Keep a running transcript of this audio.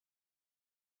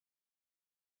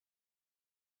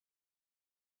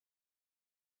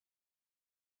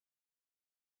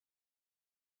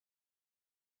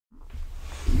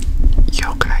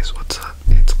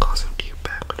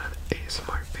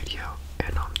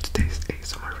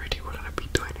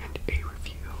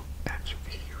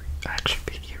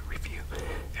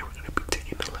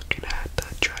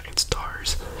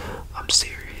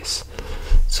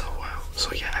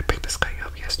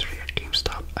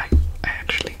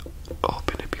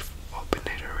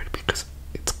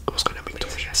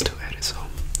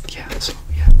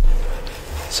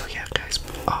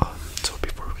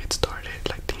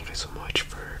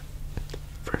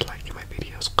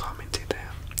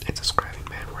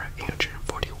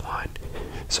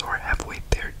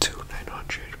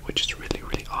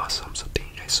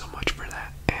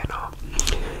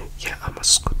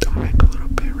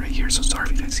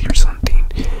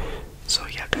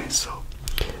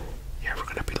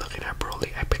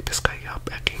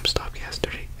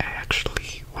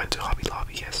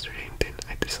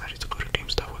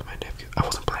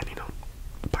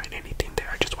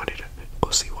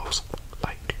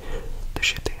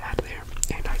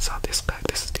this guy.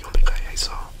 This is the only guy I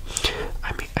saw.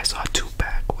 I mean, I saw a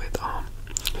 2-pack with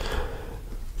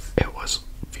it was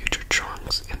Future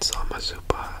Trunks and Zamasu,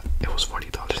 but it was $40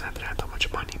 and I didn't have that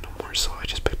much money no more, so I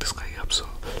just picked this guy up. So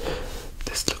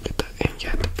let's look at the, and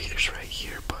yeah, the feeder's right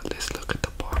here, but let's look at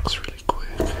the box really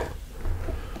quick.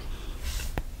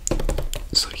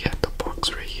 So yeah, the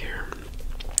box right here.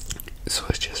 So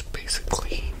it's just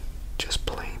basically just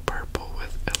plain purple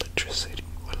with electricity,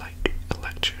 with like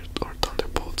electric or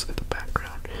thunderbolts in the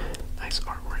background. Nice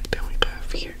artwork. Then we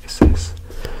have here, it says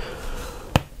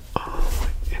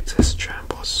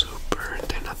Trampo Super. And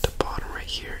then at the bottom right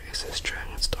here it says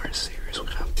Dragon Star Series. We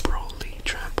have Broly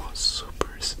Trampo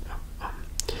Super's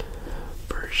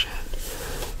version.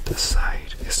 The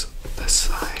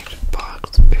side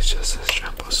box, it just says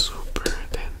Trampo Super.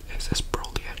 Then it says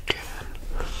Broly again.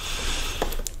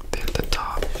 Then the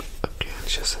top again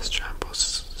just says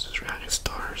Trampo's Dragon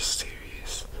Star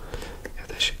Series. If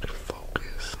that shit could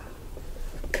focus.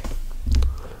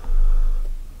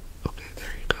 Okay,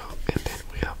 there you go. And then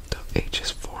we have the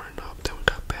ages 4 and up. Then we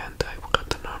got Bandai, we got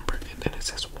the number, and then it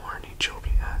says warning,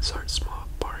 choking hazard, small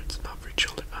parts, not for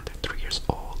children under 3 years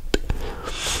old.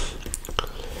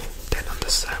 Then on the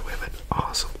side we have an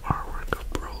awesome artwork of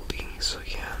Broly. So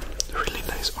yeah, really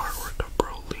nice artwork of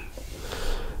Broly.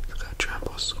 We got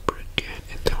Trampo Super again,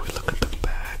 and then we look at the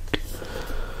back,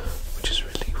 which is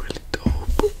really, really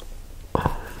dope.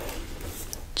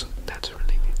 So that's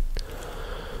really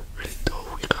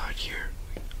dope. We got here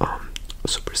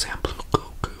Super Saiyan Blue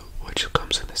Goku, which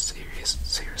comes in the series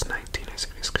 19, as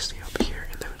you can see up here,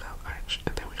 and then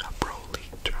we got Broly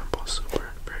Trampo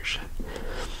Super version.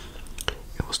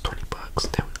 It was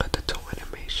 $20. Then we got the toe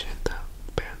animation, the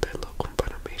Bandai logo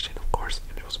animation, of course,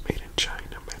 and it was made in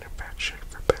China, manufactured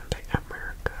for Bandai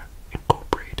America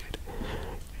Incorporated,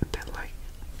 and then like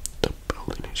the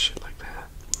building and shit like that.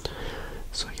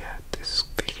 So yeah, this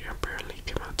figure apparently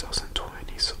came out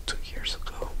 2020, so 2 years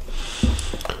ago.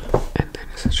 And then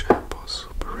it says Trampo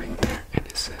Super right there, and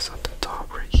it says on the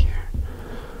top right here,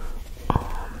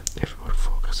 if it would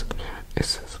focus again, it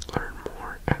says learn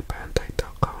more at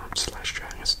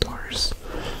bandai.com/dragonstars.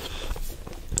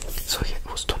 So yeah, it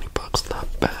was $20,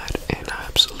 not bad, and I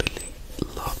absolutely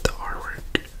love the artwork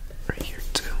right here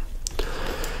too.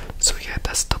 So yeah,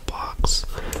 that's the box.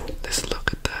 Let's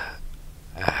look at the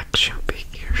action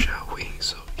figure, shall we?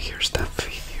 So here's that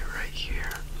figure right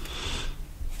here.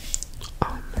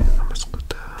 Oh man, I must put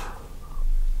that.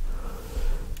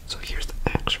 So here's the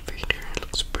action figure. It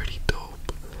looks pretty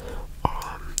dope.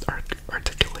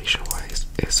 Articulation wise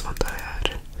is on the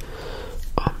head.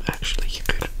 Actually you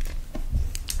could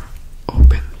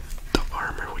open the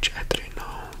armor, which I didn't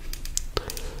know.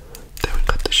 Then we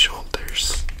got the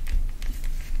shoulders,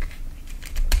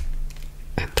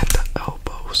 and then the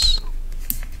elbows,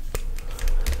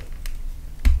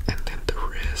 and then the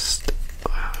wrist,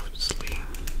 obviously,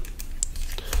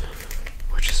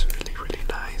 which is really, really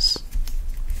nice.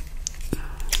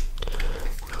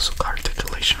 We also got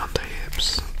articulation on the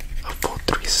hips, a full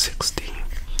 360,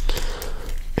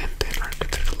 and then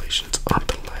articulations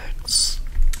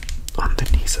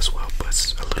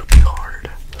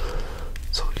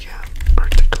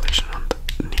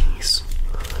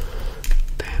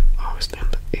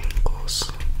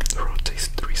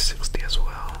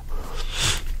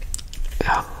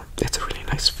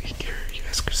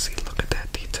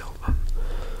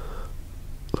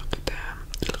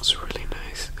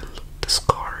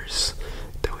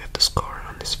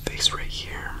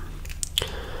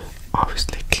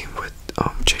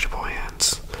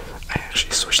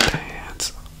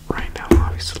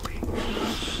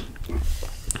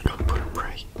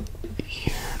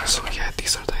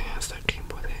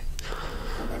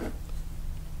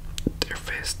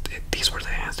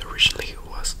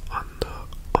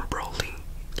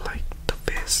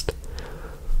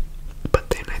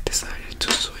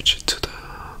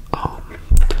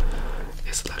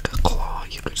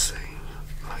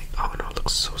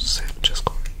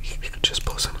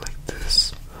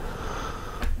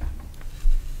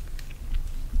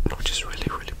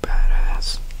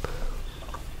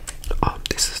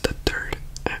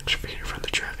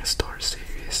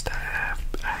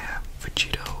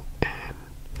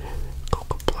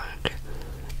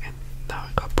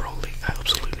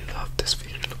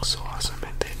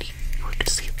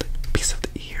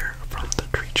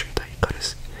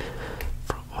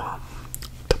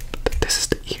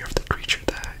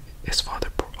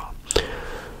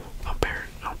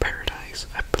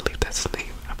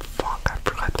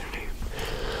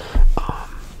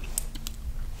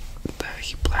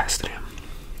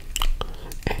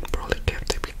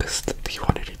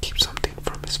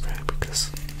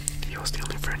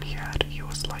had. He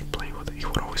was like playing with it. He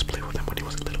would always play with them when he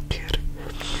was a little kid.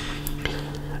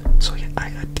 So yeah, I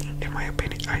think, in my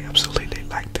opinion, I absolutely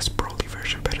like this Broly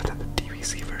version better than the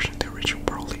DVC version, the original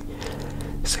Broly.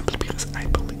 Simply because I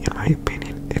believe, in my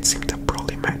opinion, it seemed that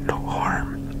Broly meant no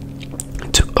harm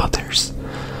to others.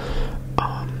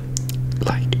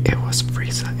 Like it was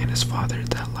Frieza and his father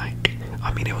that, like,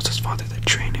 I mean, it was his father that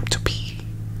trained him to be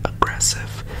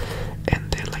aggressive,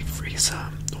 and then like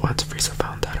Frieza, once Frieza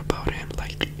found out about him,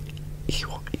 like he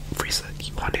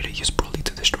wanted to use Broly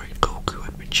to destroy Goku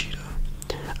and Vegeta.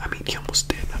 I mean, he almost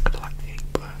did, not gonna lie,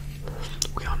 but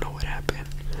we all know what happened.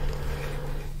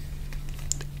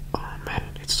 Oh man,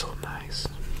 it's so nice.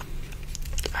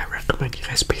 I recommend you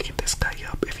guys picking this guy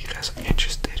up if you guys are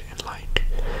interested in, like,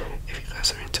 if you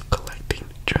guys are into collecting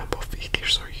Jumbo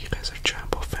figures, or you guys are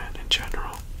Jumbo fan in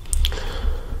general.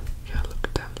 Yeah, look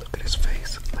at that, look at his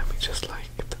face. Let me just, like,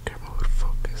 if the camera would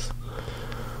focus.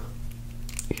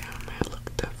 Yeah, man, look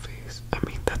at that face. I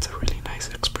mean, that's a really nice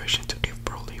expression to give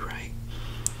Broly, right?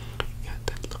 Yeah,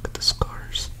 then look at the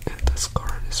scars, and the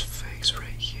scar on his face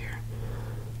right here.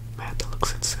 Man, that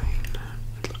looks insane.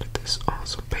 Look at this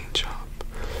awesome paint job.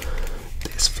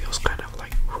 This feels kind of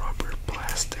like rubber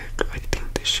plastic. I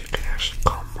think this shit could actually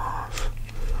come off.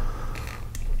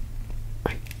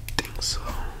 I think so.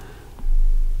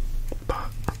 But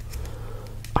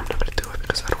I'm not gonna do it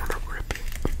because I don't want to rip it.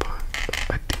 But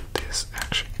I think this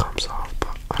actually comes off,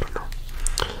 but I don't know.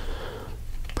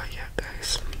 But yeah,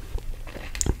 guys,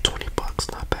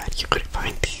 $20, not bad. You could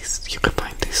find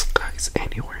these guys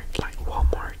anywhere, like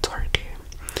Walmart, Target.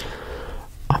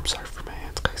 I'm sorry for my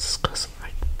hands, guys. It's because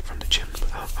from the gym.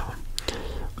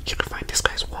 You can find these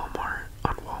guys on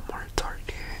Walmart,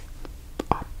 Target,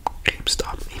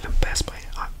 GameStop, even Best Buy.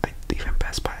 Even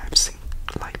Best Buy, I've seen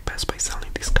like Best Buy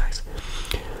selling these guys.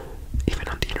 Even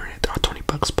on the internet, they're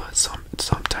 $20, but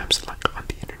sometimes like on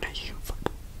the internet,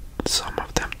 some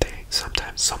of them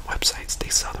sometimes some websites they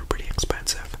sell them